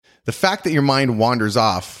The fact that your mind wanders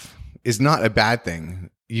off is not a bad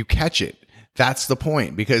thing. You catch it. That's the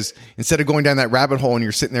point. Because instead of going down that rabbit hole and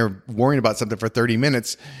you're sitting there worrying about something for 30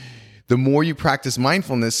 minutes, the more you practice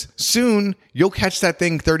mindfulness, soon you'll catch that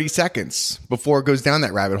thing 30 seconds before it goes down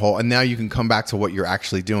that rabbit hole. And now you can come back to what you're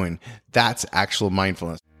actually doing. That's actual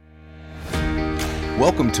mindfulness.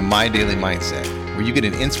 Welcome to My Daily Mindset, where you get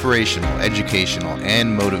an inspirational, educational,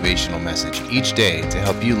 and motivational message each day to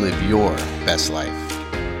help you live your best life.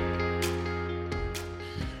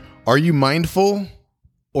 Are you mindful,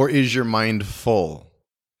 or is your mind full?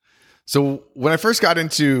 So when I first got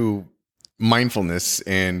into mindfulness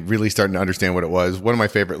and really starting to understand what it was, one of my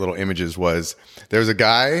favorite little images was there was a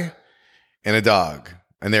guy and a dog,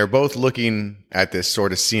 and they were both looking at this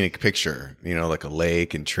sort of scenic picture, like a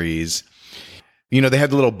lake and trees. They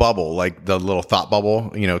had the little bubble, like the little thought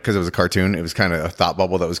bubble, because it was a cartoon. It was kind of a thought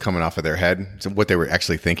bubble that was coming off of their head, so what they were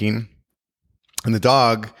actually thinking. And the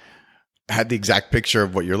dog had the exact picture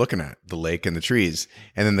of what you're looking at, the lake and the trees.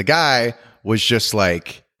 And then the guy was just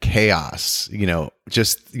like chaos,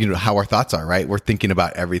 how our thoughts are, right? We're thinking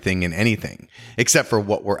about everything and anything except for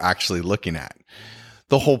what we're actually looking at.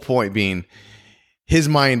 The whole point being his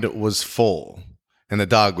mind was full and the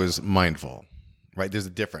dog was mindful, right? There's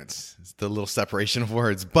a difference. It's the little separation of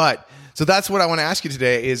words. But so that's what I want to ask you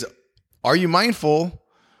today is, are you mindful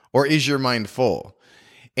or is your mind full?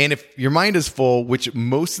 And if your mind is full, which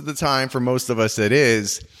most of the time for most of us it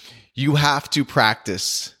is, you have to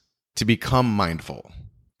practice to become mindful,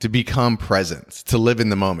 to become present, to live in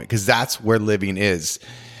the moment, because that's where living is.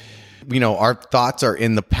 Our thoughts are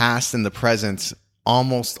in the past and the present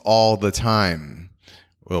almost all the time.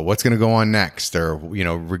 Well, what's going to go on next? Or,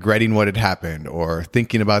 regretting what had happened or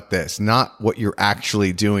thinking about this, not what you're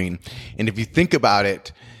actually doing. And if you think about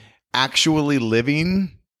it, actually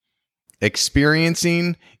living,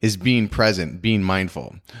 experiencing is being present, being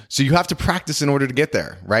mindful. So you have to practice in order to get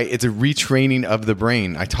there, right? It's a retraining of the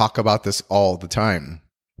brain. I talk about this all the time.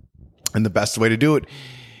 And the best way to do it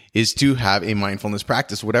is to have a mindfulness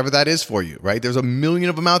practice, whatever that is for you, right? There's a million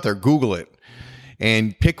of them out there. Google it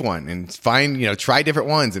and pick one and find, try different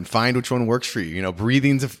ones and find which one works for you.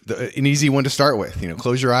 Breathing's an easy one to start with.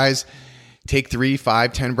 Close your eyes, take 3,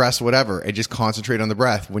 5, 10 breaths, whatever, and just concentrate on the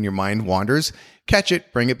breath. When your mind wanders, catch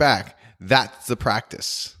it, bring it back. That's the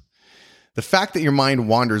practice. The fact that your mind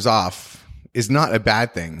wanders off is not a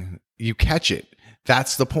bad thing. You catch it.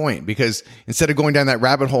 That's the point. Because instead of going down that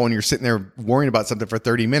rabbit hole and you're sitting there worrying about something for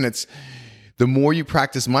 30 minutes, the more you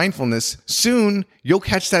practice mindfulness, soon you'll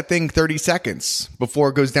catch that thing 30 seconds before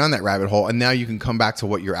it goes down that rabbit hole. And now you can come back to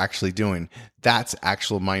what you're actually doing. That's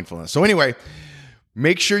actual mindfulness. So anyway,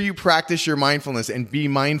 make sure you practice your mindfulness and be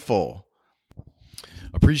mindful.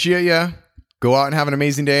 Appreciate you. Go out and have an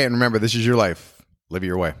amazing day. And remember, this is your life. Live it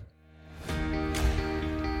your way.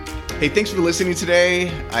 Hey, thanks for listening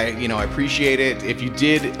today. I appreciate it. If you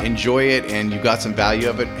did enjoy it and you got some value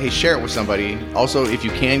of it, hey, share it with somebody. Also, if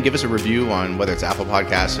you can, give us a review on whether it's Apple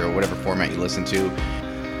Podcasts or whatever format you listen to.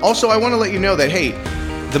 Also, I want to let you know that, hey,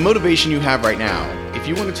 the motivation you have right now, if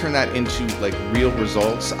you want to turn that into like real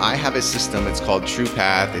results, I have a system. It's called True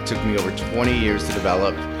Path. It took me over 20 years to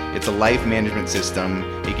develop. It's a life management system.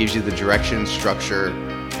 It gives you the direction, structure,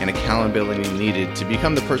 and accountability needed to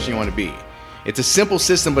become the person you want to be. It's a simple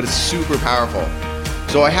system, but it's super powerful.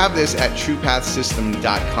 So I have this at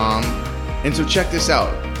truepathsystem.com. And so check this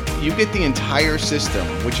out. You get the entire system,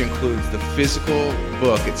 which includes the physical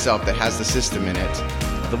book itself that has the system in it,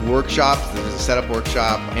 the workshops, there's a setup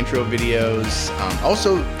workshop, intro videos.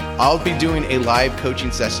 Also, I'll be doing a live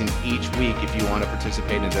coaching session each week if you want to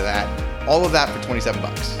participate into that. All of that for $27.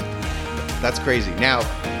 That's crazy. Now,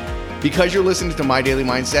 because you're listening to My Daily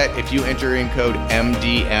Mindset, if you enter in code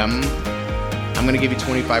MDM, I'm going to give you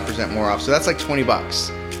 25% more off. So that's like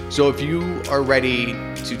 $20. So if you are ready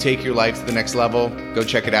to take your life to the next level, go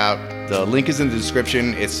check it out. The link is in the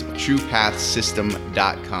description. It's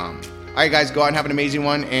truepathsystem.com. All right, guys, go out and have an amazing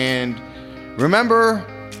one. And remember,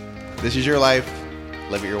 this is your life.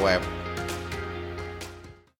 Live it your way.